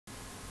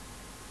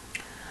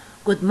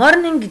Good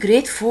morning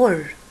grade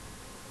 4.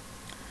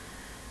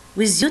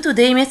 With you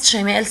today Miss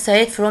شيماء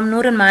السيد from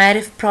نور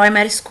المعارف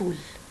primary school.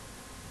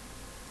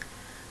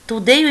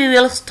 Today we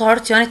will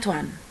start unit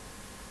 1.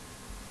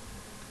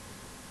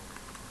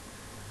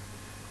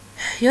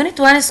 Unit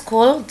 1 is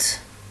called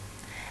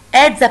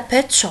At the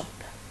Pet Shop.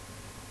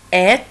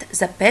 At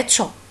the Pet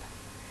Shop.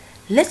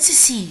 Let's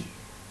see.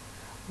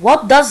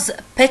 What does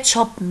pet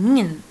shop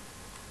mean?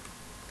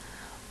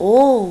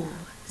 Oh,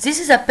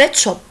 this is a pet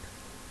shop.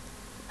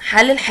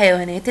 محل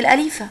الحيوانات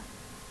الأليفة.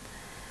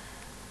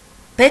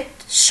 Pet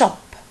shop.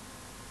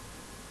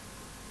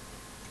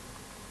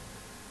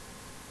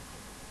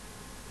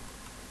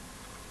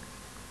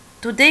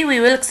 Today we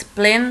will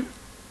explain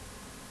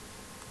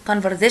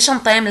conversation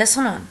time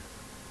lesson 1.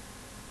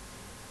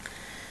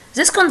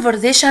 This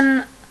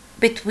conversation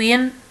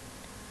between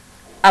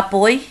a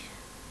boy,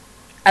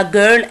 a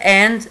girl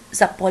and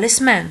the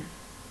policeman.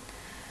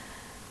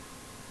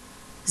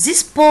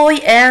 This boy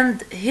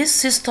and his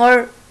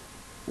sister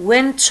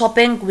went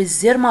shopping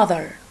with their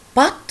mother,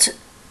 but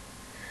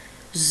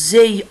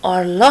they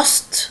are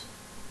lost.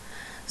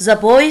 The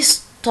boy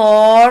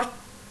started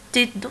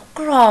to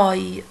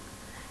cry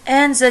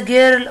and the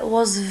girl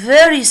was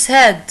very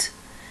sad.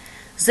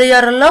 They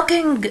are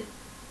looking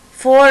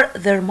for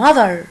their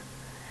mother.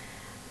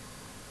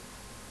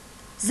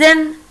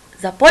 Then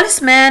the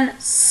policeman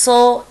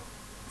saw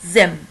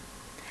them.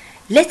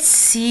 Let's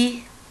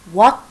see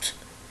what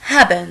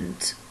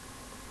happened.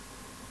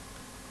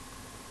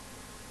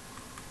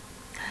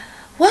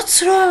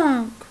 What's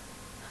wrong?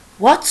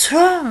 What's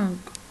wrong?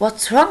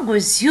 What's wrong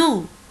with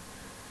you?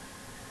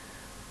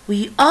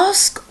 We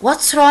ask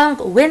what's wrong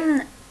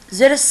when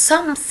there is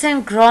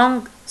something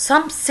wrong,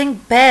 something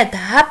bad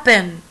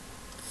happened.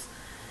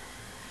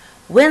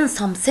 When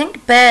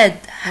something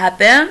bad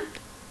happened,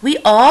 we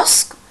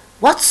ask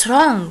what's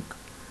wrong.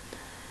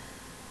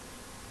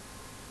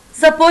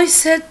 The boy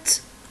said,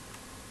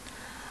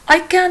 I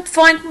can't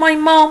find my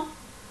mom.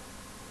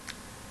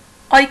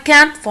 I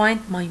can't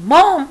find my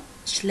mom.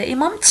 مش لاقي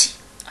مامتي.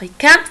 I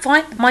can't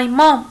find my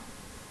mom.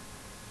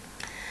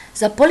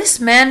 The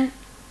policeman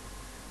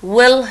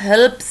will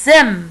help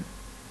them,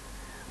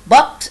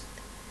 but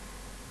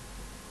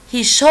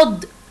he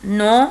should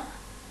know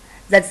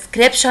the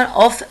description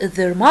of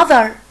their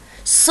mother.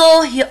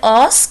 So he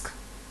asked,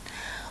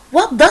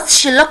 what does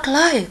she look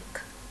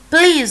like?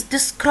 Please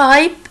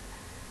describe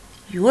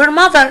your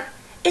mother.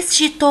 Is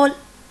she tall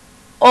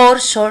or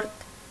short?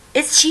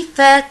 Is she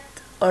fat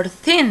or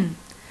thin?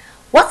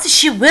 What is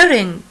she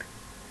wearing?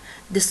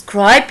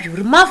 Describe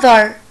your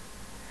mother.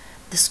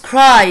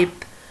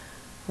 Describe.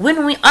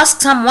 When we ask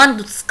someone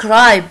to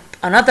describe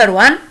another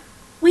one,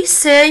 we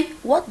say,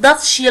 what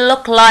does she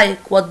look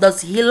like? What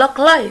does he look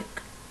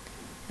like?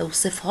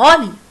 اوصفها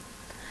لي.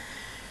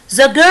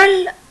 The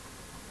girl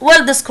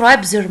will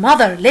describe their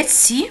mother. Let's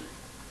see.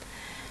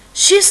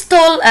 She's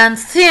tall and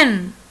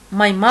thin.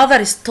 My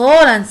mother is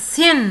tall and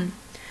thin.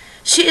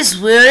 She is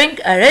wearing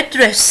a red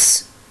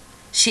dress.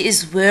 She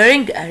is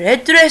wearing a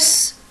red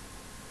dress.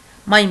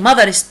 My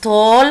mother is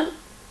tall,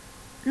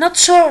 not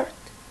short.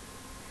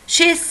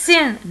 She is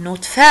thin,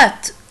 not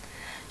fat.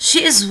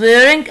 She is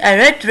wearing a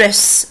red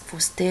dress.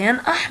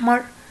 فستان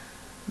أحمر.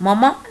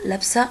 ماما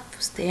لابسة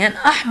فستان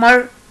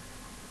أحمر.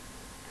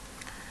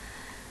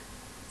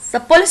 The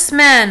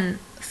policeman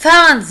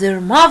found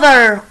their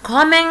mother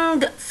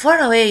coming far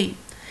away.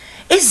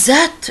 Is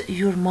that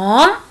your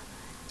mom?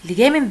 اللي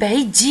جاي من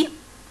بعيد دي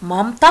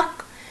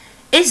مامتك.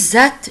 Is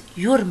that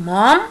your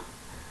mom?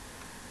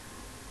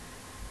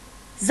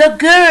 The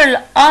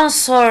girl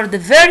answered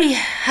very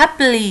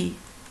happily.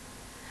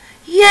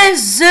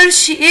 Yes, there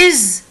she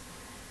is.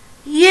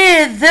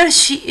 Yeah, there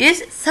she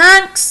is.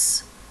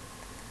 Thanks.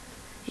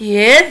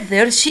 Yeah,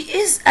 there she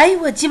is.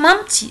 أيوة دي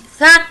مامتي.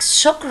 Thanks.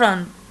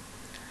 شكرا.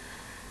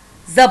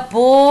 The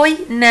boy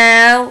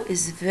now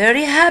is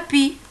very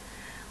happy.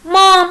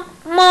 Mom,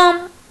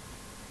 mom.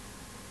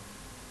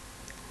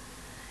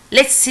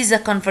 Let's see the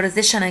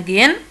conversation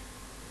again.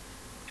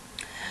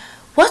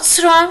 What's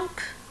wrong?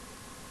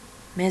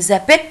 ماذا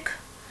بك?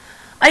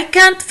 I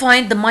can't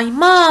find my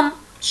mom.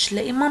 مش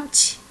لاقي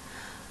مامتي.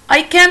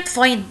 I can't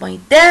find my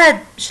dad.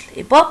 مش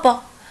لاقي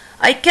بابا.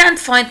 I can't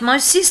find my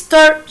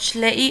sister. مش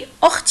لاقي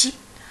أختي.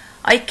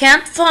 I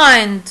can't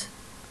find.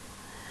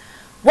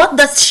 What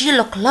does she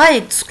look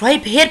like?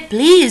 Describe her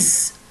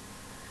please.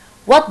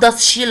 What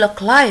does she look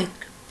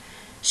like?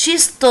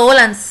 She's tall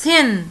and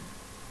thin.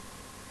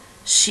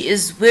 She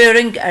is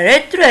wearing a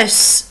red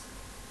dress.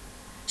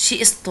 She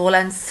is tall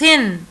and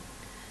thin.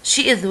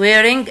 She is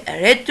wearing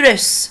a red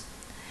dress.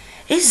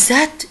 Is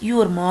that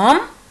your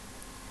mom?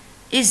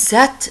 Is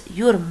that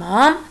your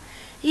mom?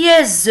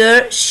 Yes,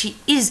 sir, she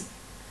is.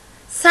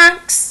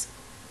 Thanks,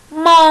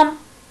 mom.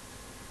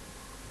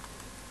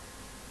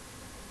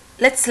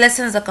 Let's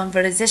listen the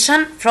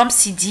conversation from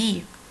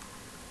CD.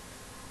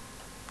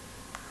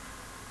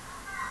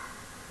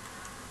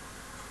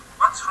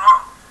 What's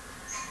wrong?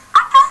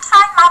 I can't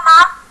find my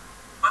mom.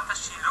 What does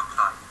she look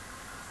like?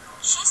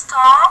 She's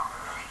tall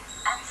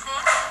and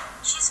thin.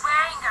 She's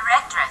wearing a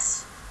red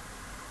dress.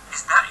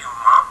 Is that your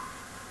mom?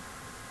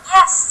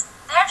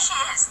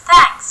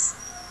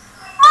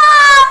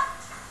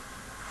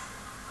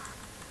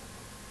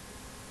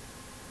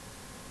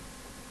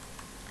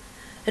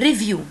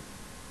 review.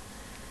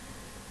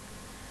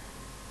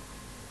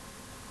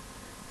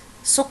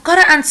 سكر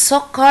and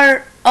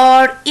سكر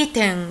are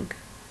eating.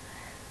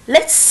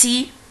 Let's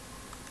see.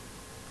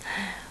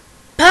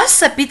 Pass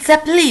the pizza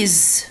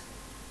please.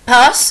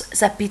 Pass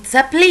the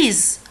pizza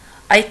please.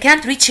 I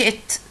can't reach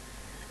it.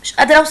 مش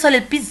قادرة أوصل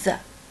للبيتزا.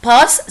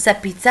 Pass the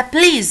pizza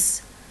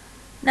please.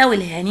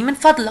 ناولهاني من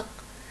فضلك.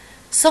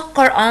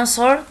 سكر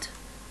answered.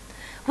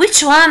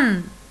 Which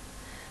one?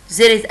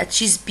 There is a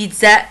cheese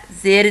pizza.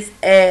 There is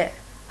a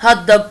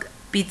hot dog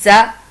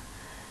pizza.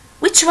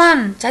 Which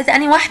one? مش عايزة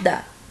أنهي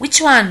واحدة.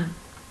 Which one?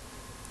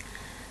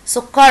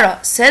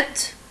 سكرة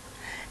said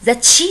the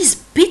cheese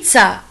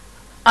pizza.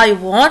 I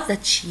want the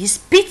cheese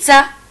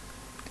pizza.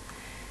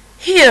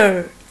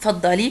 Here,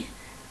 اتفضلي.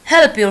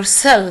 Help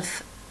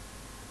yourself.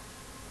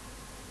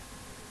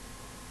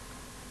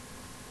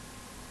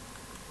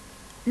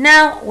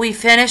 Now we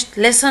finished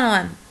lesson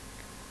 1.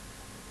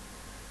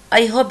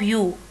 I hope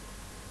you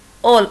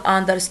all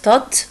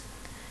understood.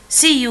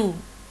 See you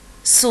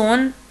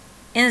soon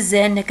in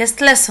the next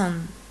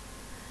lesson.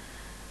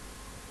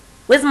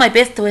 With my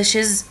best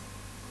wishes,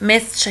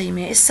 Miss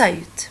شيماء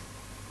السيد.